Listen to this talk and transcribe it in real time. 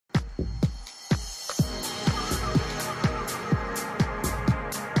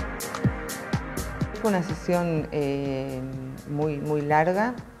Fue una sesión muy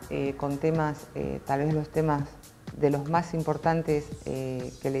larga, con temas, tal vez los temas de los más importantes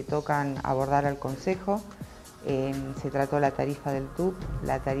que le tocan abordar al Consejo. Se trató la tarifa del TUC,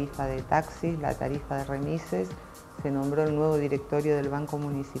 la tarifa de taxis, la tarifa de remises, se nombró el nuevo directorio del Banco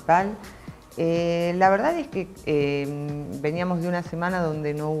Municipal. La verdad es que veníamos de una semana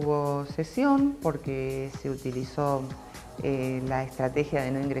donde no hubo sesión porque se utilizó la estrategia de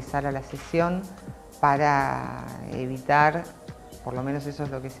no ingresar a la sesión para evitar, por lo menos eso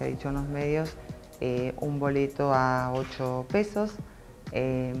es lo que se ha dicho en los medios, un boleto a 8 pesos.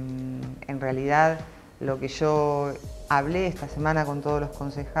 En realidad, lo que yo hablé esta semana con todos los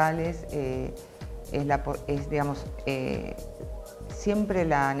concejales es digamos, siempre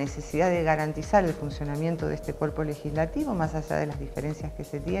la necesidad de garantizar el funcionamiento de este cuerpo legislativo, más allá de las diferencias que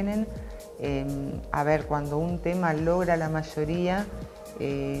se tienen. A ver, cuando un tema logra la mayoría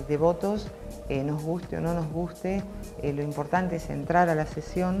de votos, nos guste o no nos guste, lo importante es entrar a la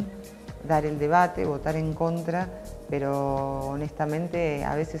sesión, dar el debate, votar en contra, pero honestamente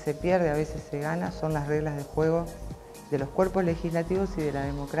a veces se pierde, a veces se gana, son las reglas de juego de los cuerpos legislativos y de la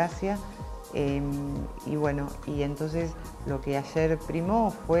democracia. Y bueno, y entonces lo que ayer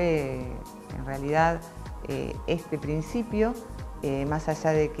primó fue en realidad este principio, más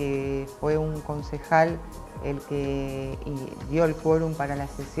allá de que fue un concejal el que dio el quórum para la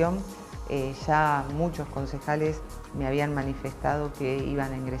sesión, ya muchos concejales me habían manifestado que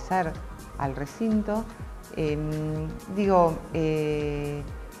iban a ingresar al recinto.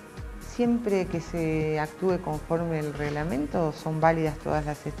 Siempre que se actúe conforme el reglamento son válidas todas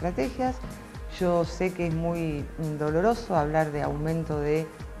las estrategias. Yo sé que es muy doloroso hablar de aumento de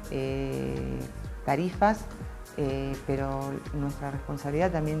tarifas, pero nuestra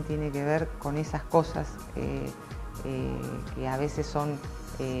responsabilidad también tiene que ver con esas cosas que a veces son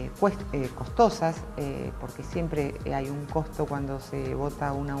costosas, porque siempre hay un costo cuando se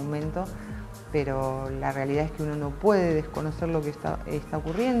vota un aumento, pero la realidad es que uno no puede desconocer lo que está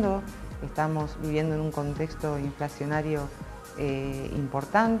ocurriendo. Estamos viviendo en un contexto inflacionario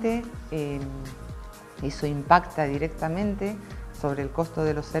importante, eso impacta directamente sobre el costo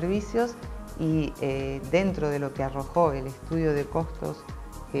de los servicios y dentro de lo que arrojó el estudio de costos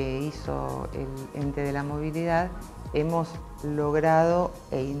que hizo el ente de la movilidad, hemos logrado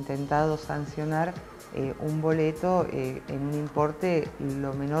e intentado sancionar un boleto en un importe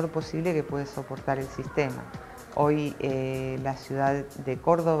lo menor posible que puede soportar el sistema. Hoy la ciudad de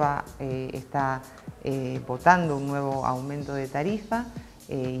Córdoba está votando un nuevo aumento de tarifa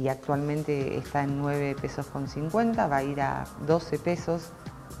y actualmente está en 9 pesos con 50, va a ir a 12 pesos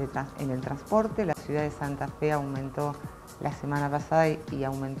en el transporte. La ciudad de Santa Fe aumentó la semana pasada y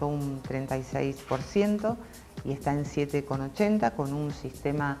aumentó un 36% y está en 7,80 con un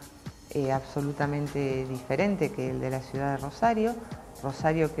sistema absolutamente diferente que el de la ciudad de Rosario.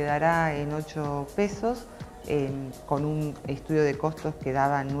 Rosario quedará en 8 pesos con un estudio de costos que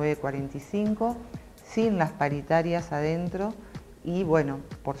daba 9,45, sin las paritarias adentro y bueno,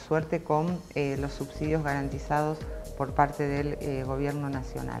 por suerte con los subsidios garantizados por parte del Gobierno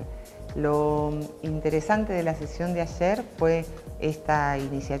Nacional. Lo interesante de la sesión de ayer fue esta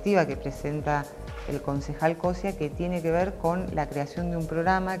iniciativa que presenta el concejal Cosia, que tiene que ver con la creación de un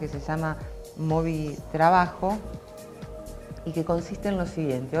programa que se llama Movi Trabajo y que consiste en lo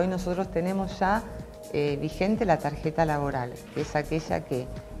siguiente. Hoy nosotros tenemos ya vigente la tarjeta laboral, que es aquella que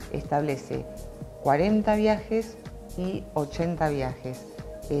establece 40 viajes y 80 viajes.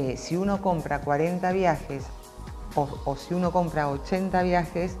 Si uno compra 40 viajes o si uno compra 80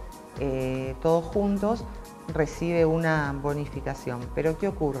 viajes, todos juntos, recibe una bonificación. Pero ¿qué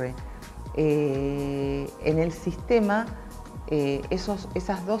ocurre? En el sistema,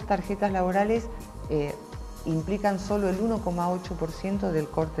 esas dos tarjetas laborales implican solo el 1,8% del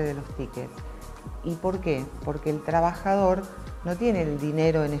corte de los tickets. ¿Y por qué? Porque el trabajador no tiene el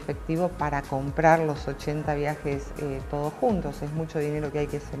dinero en efectivo para comprar los 80 viajes todos juntos, es mucho dinero que hay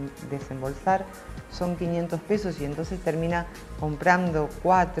que desembolsar, son 500 pesos y entonces termina comprando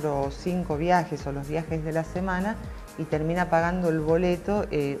 4 o 5 viajes o los viajes de la semana y termina pagando el boleto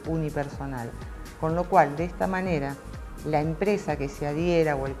unipersonal. Con lo cual, de esta manera, la empresa que se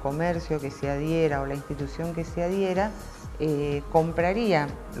adhiera o el comercio que se adhiera o la institución que se adhiera compraría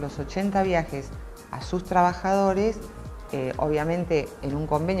los 80 viajes a sus trabajadores, obviamente en un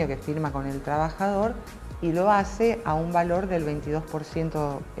convenio que firma con el trabajador, y lo hace a un valor del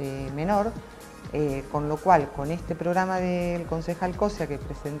 22% menor, con lo cual con este programa del concejal Cosia que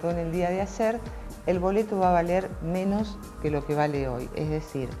presentó en el día de ayer, el boleto va a valer menos que lo que vale hoy, es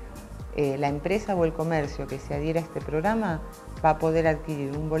decir, la empresa o el comercio que se adhiera a este programa va a poder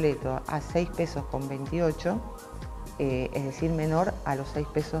adquirir un boleto a 6 pesos con 28, es decir, menor a los 6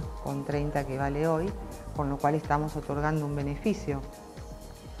 pesos con 30 que vale hoy, con lo cual estamos otorgando un beneficio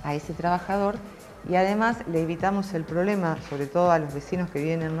a ese trabajador y además le evitamos el problema, sobre todo a los vecinos que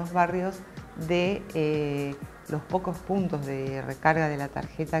viven en los barrios, de los pocos puntos de recarga de la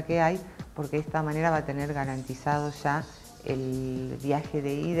tarjeta que hay, porque de esta manera va a tener garantizado ya el viaje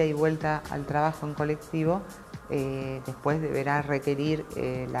de ida y vuelta al trabajo en colectivo. Después deberá requerir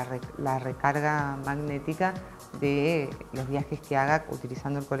la recarga magnética de los viajes que haga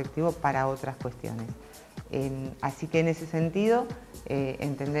utilizando el colectivo para otras cuestiones. Así que en ese sentido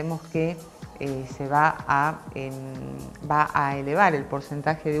entendemos que se va a elevar el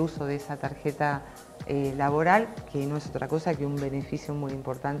porcentaje de uso de esa tarjeta laboral, que no es otra cosa que un beneficio muy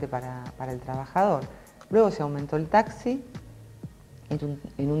importante para el trabajador. Luego se aumentó el taxi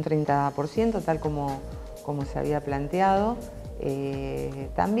en un 30%, tal como se había planteado,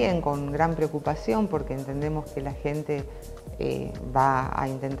 también con gran preocupación porque entendemos que la gente va a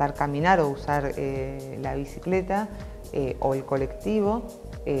intentar caminar o usar la bicicleta o el colectivo,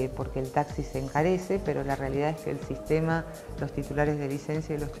 porque el taxi se encarece, pero la realidad es que el sistema, los titulares de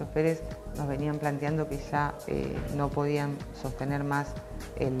licencia y los choferes nos venían planteando que ya no podían sostener más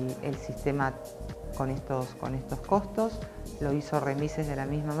el sistema con estos costos. Lo hizo Remises de la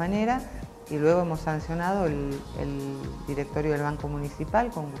misma manera y luego hemos sancionado el directorio del Banco Municipal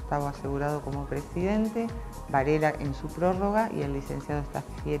con Gustavo Asegurado como presidente, Varela en su prórroga y el licenciado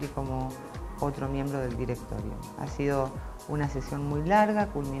Staffieri como otro miembro del directorio. Ha sido una sesión muy larga,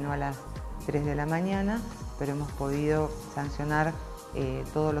 culminó a las 3 de la mañana, pero hemos podido sancionar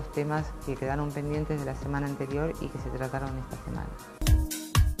todos los temas que quedaron pendientes de la semana anterior y que se trataron esta semana.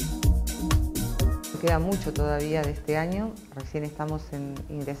 Queda mucho todavía de este año, recién estamos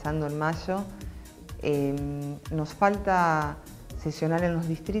ingresando en mayo. Nos falta sesionar en los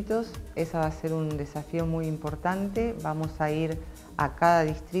distritos, ese va a ser un desafío muy importante. Vamos a ir a cada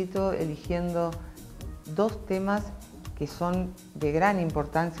distrito eligiendo 2 temas que son de gran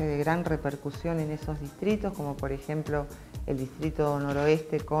importancia, de gran repercusión en esos distritos, como por ejemplo el distrito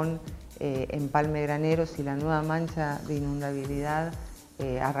noroeste con empalme graneros y la nueva mancha de inundabilidad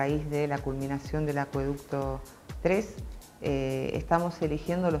a raíz de la culminación del acueducto 3. Estamos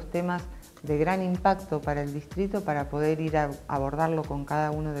eligiendo los temas de gran impacto para el distrito para poder ir a abordarlo con cada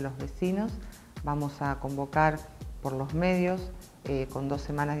uno de los vecinos. Vamos a convocar por los medios con 2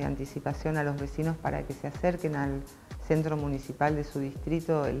 semanas de anticipación a los vecinos para que se acerquen al centro municipal de su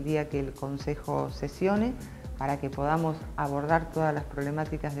distrito el día que el consejo sesione, para que podamos abordar todas las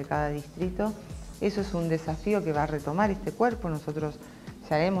problemáticas de cada distrito. Eso es un desafío que va a retomar este cuerpo. Nosotros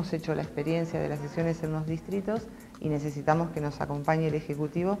ya hemos hecho la experiencia de las sesiones en los distritos y necesitamos que nos acompañe el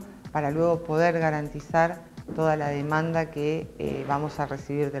Ejecutivo para luego poder garantizar toda la demanda que vamos a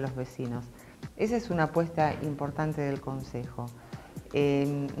recibir de los vecinos. Esa es una apuesta importante del Consejo.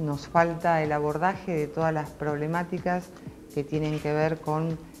 Nos falta el abordaje de todas las problemáticas que tienen que ver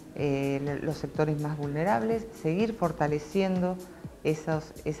con los sectores más vulnerables, seguir fortaleciendo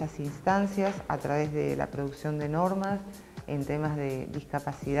esas instancias a través de la producción de normas en temas de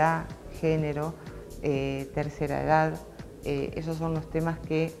discapacidad, género, tercera edad. Esos son los temas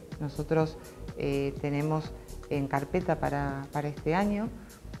que nosotros tenemos en carpeta para este año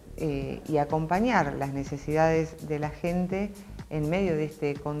y acompañar las necesidades de la gente en medio de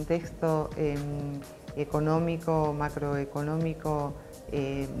este contexto económico, macroeconómico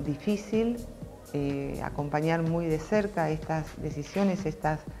difícil, acompañar muy de cerca estas decisiones,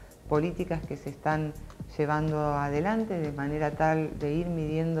 estas políticas que se están llevando adelante de manera tal de ir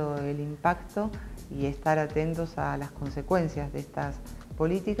midiendo el impacto y estar atentos a las consecuencias de estas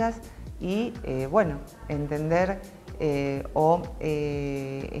políticas y bueno, entender o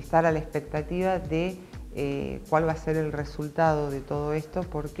estar a la expectativa de cuál va a ser el resultado de todo esto,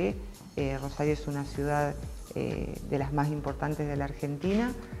 porque Rosario es una ciudad de las más importantes de la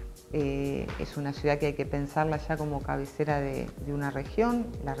Argentina. Es una ciudad que hay que pensarla ya como cabecera de una región,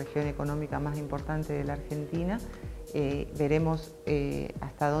 la región económica más importante de la Argentina. Veremos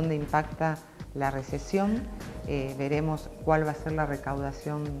hasta dónde impacta la recesión, veremos cuál va a ser la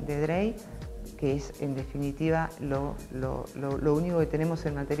recaudación de DREI, que es en definitiva lo único que tenemos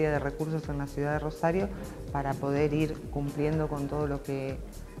en materia de recursos en la ciudad de Rosario para poder ir cumpliendo con todo lo que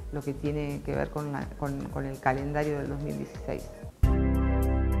tiene que ver con el calendario del 2016.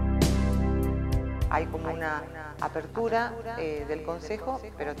 Hay como una apertura del Consejo,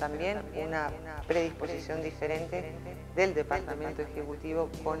 pero también una predisposición diferente del Departamento Ejecutivo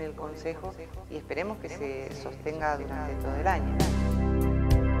con el Consejo y esperemos que se sostenga durante todo el año.